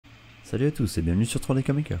Salut à tous et bienvenue sur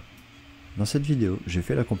 3D Maker. Dans cette vidéo, j'ai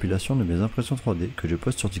fait la compilation de mes impressions 3D que je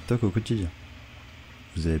poste sur TikTok au quotidien.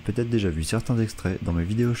 Vous avez peut-être déjà vu certains extraits dans mes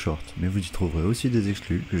vidéos short, mais vous y trouverez aussi des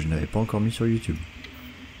exclus que je n'avais pas encore mis sur YouTube.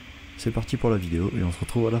 C'est parti pour la vidéo et on se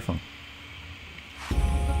retrouve à la fin.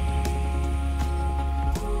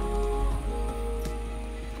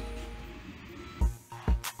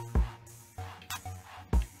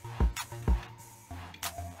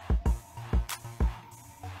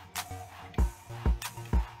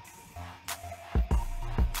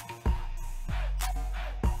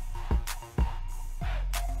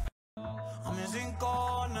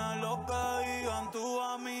 Lo que digan tu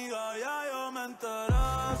amiga, ya yo me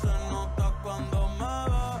enteré. Se nota cuando me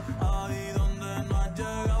ves, ahí donde no has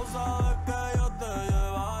llegado, sabes que yo te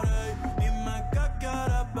llevaré. Dime qué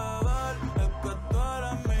quieres beber, es que tú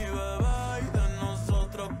eres mi bebé. Y de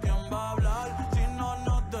nosotros, ¿quién va a hablar? Si no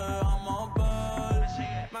nos dejamos ver.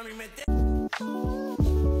 Mami,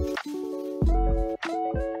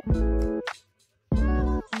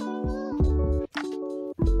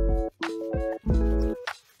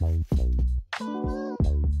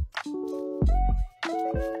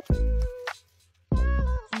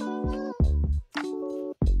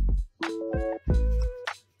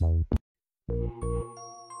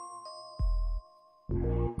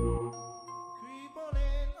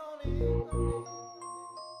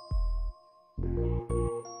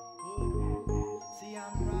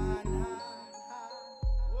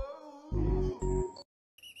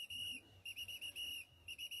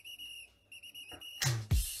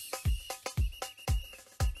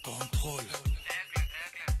 contrôle.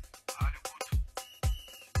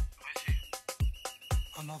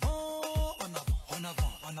 En avant, en avant, en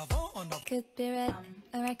avant, en avant, en avant. Could be red,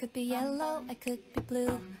 or I could be yellow, I could be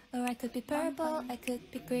blue, or I could be purple, I could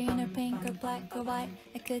be green or pink or black or white.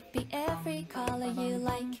 I could be every color you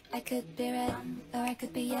like. I could be red, or I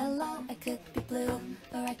could be yellow, I could be blue,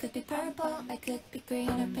 or I could be purple, I could be green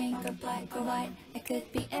or pink or black or white. I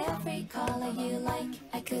could be every color you like.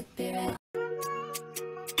 I could be red.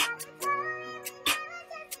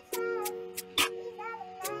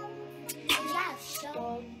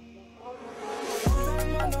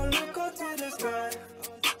 Dans le côté de sky,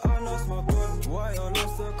 I lost my good, why I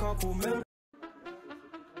lost a couple men.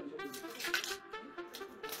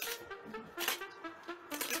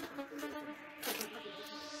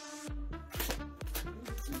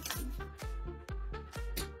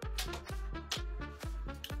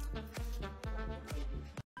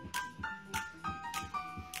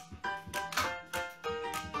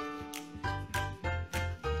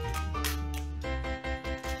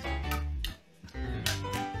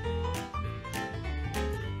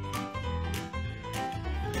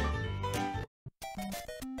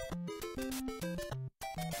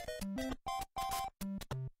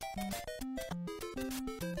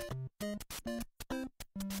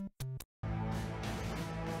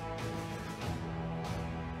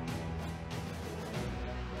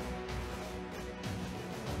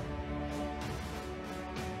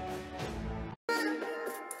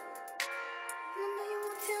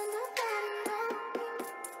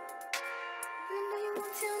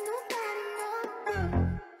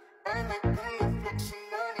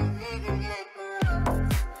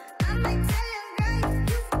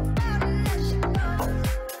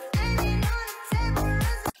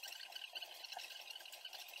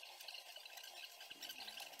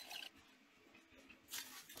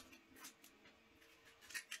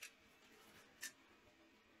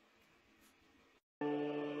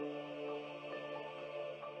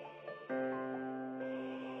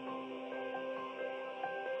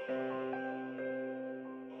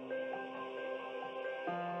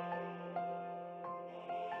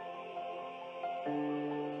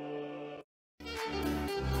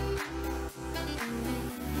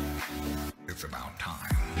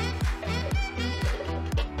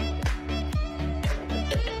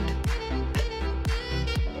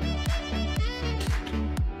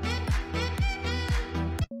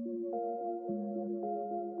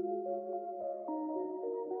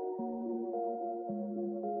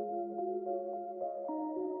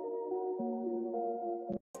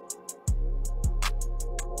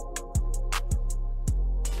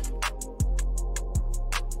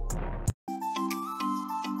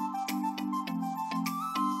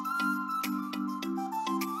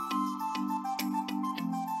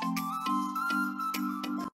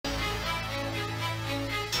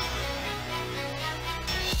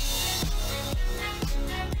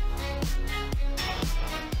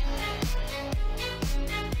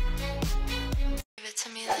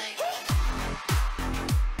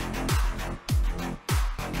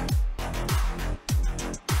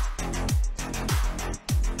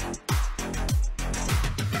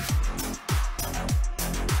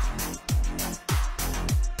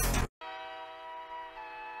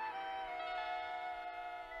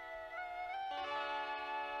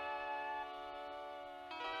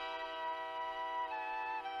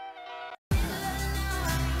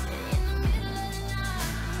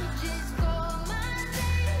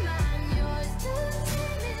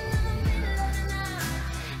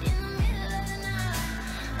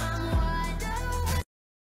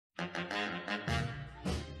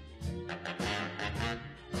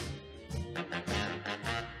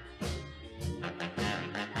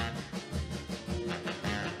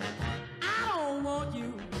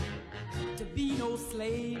 no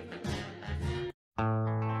slave.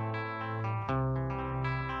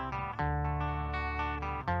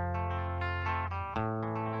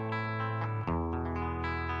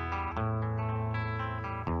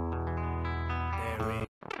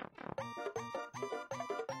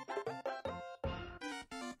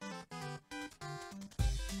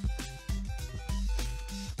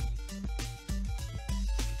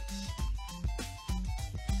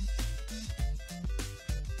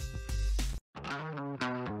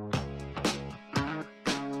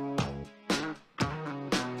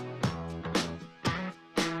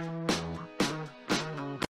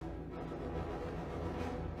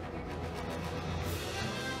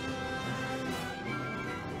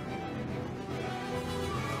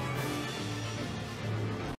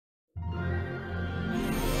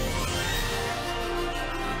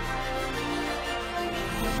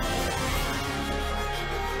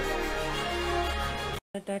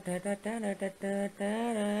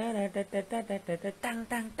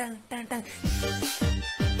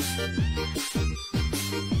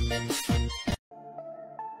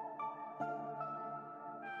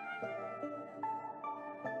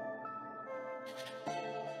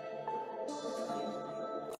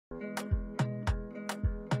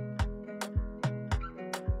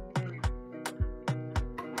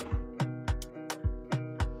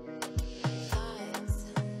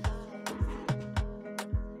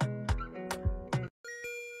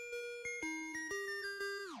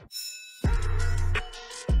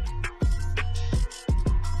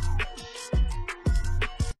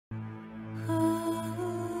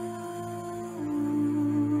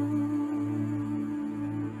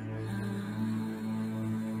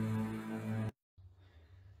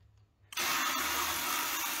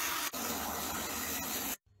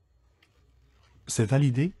 C'est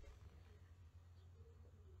validé?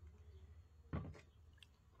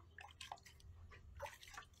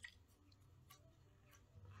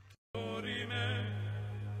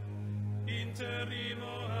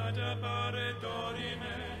 Interrimo ad appare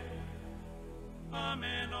dorime,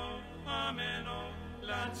 ameno, ameno,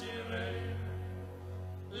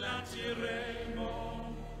 lanciremo,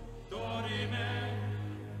 dorime.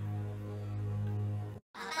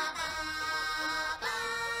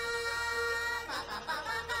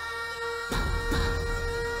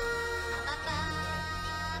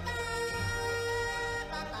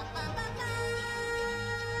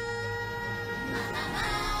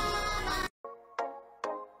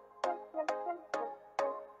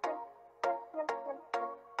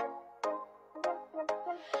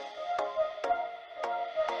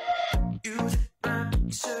 Use a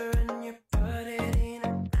picture and you put it in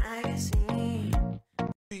a magazine.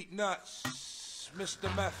 Beat nuts, Mr.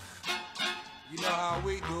 Meth. You know how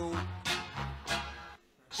we do.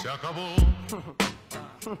 Se acabó.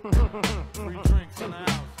 Free drinks in the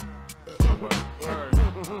house.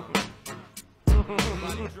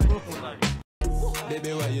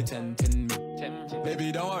 Baby, why you tempting me?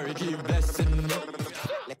 Baby, don't worry, keep blessing me.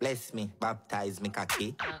 Bless me, baptize me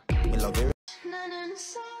cocky. Me love you.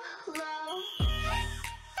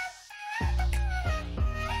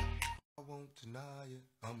 I won't deny it.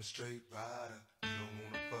 I'm a straight rider. You don't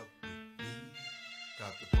wanna fuck with me.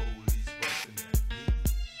 Got the police busting at me,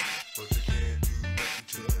 but they can't do nothing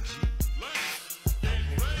to the G.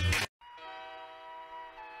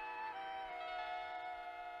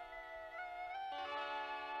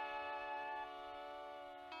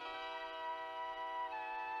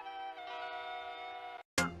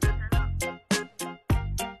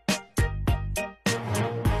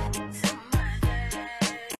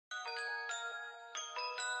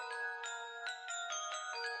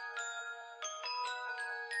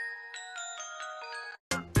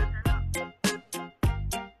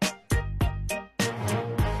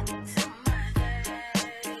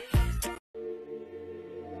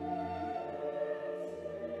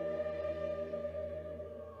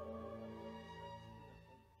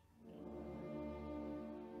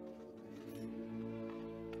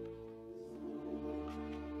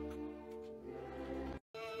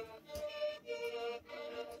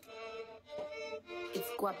 It's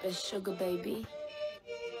guapa sugar baby.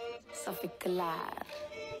 Ça fait clair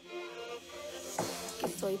que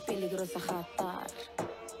soy peligrosa jatar.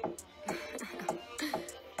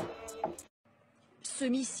 Ce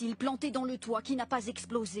missile planté dans le toit qui n'a pas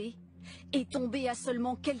explosé est tombé à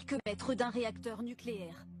seulement quelques mètres d'un réacteur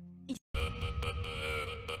nucléaire.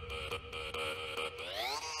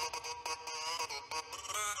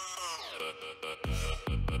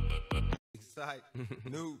 Excite,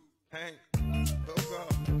 new, paint, those are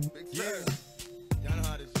big yeah. Y'all know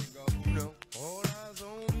how this shit go. You know, all eyes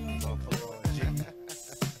on me.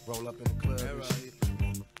 Roll up in the club. Arab shit.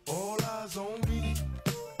 All eyes on me.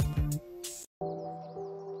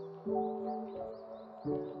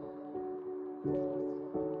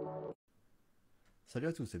 Salut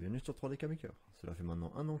à tous et bienvenue sur 3D Maker. Cela fait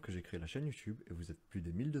maintenant un an que j'ai créé la chaîne YouTube et vous êtes plus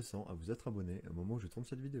de 1200 à vous être abonnés au moment où je tourne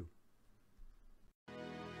cette vidéo.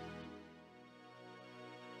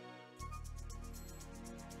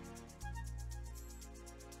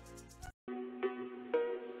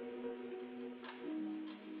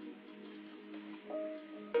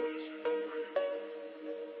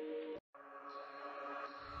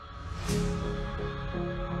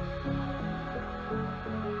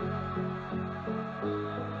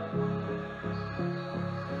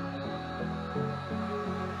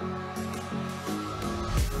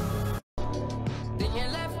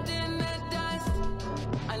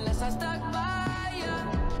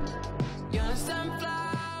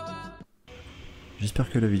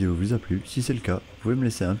 J'espère que la vidéo vous a plu, si c'est le cas, vous pouvez me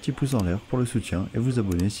laisser un petit pouce en l'air pour le soutien et vous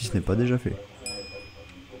abonner si ce n'est pas déjà fait.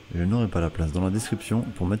 Je n'aurai pas la place dans la description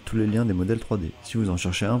pour mettre tous les liens des modèles 3D, si vous en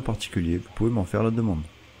cherchez un en particulier, vous pouvez m'en faire la demande.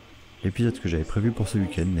 L'épisode que j'avais prévu pour ce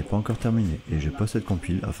week-end n'est pas encore terminé et je poste cette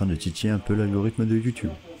compile afin de titiller un peu l'algorithme de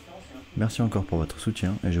YouTube. Merci encore pour votre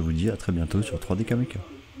soutien et je vous dis à très bientôt sur 3D Maker.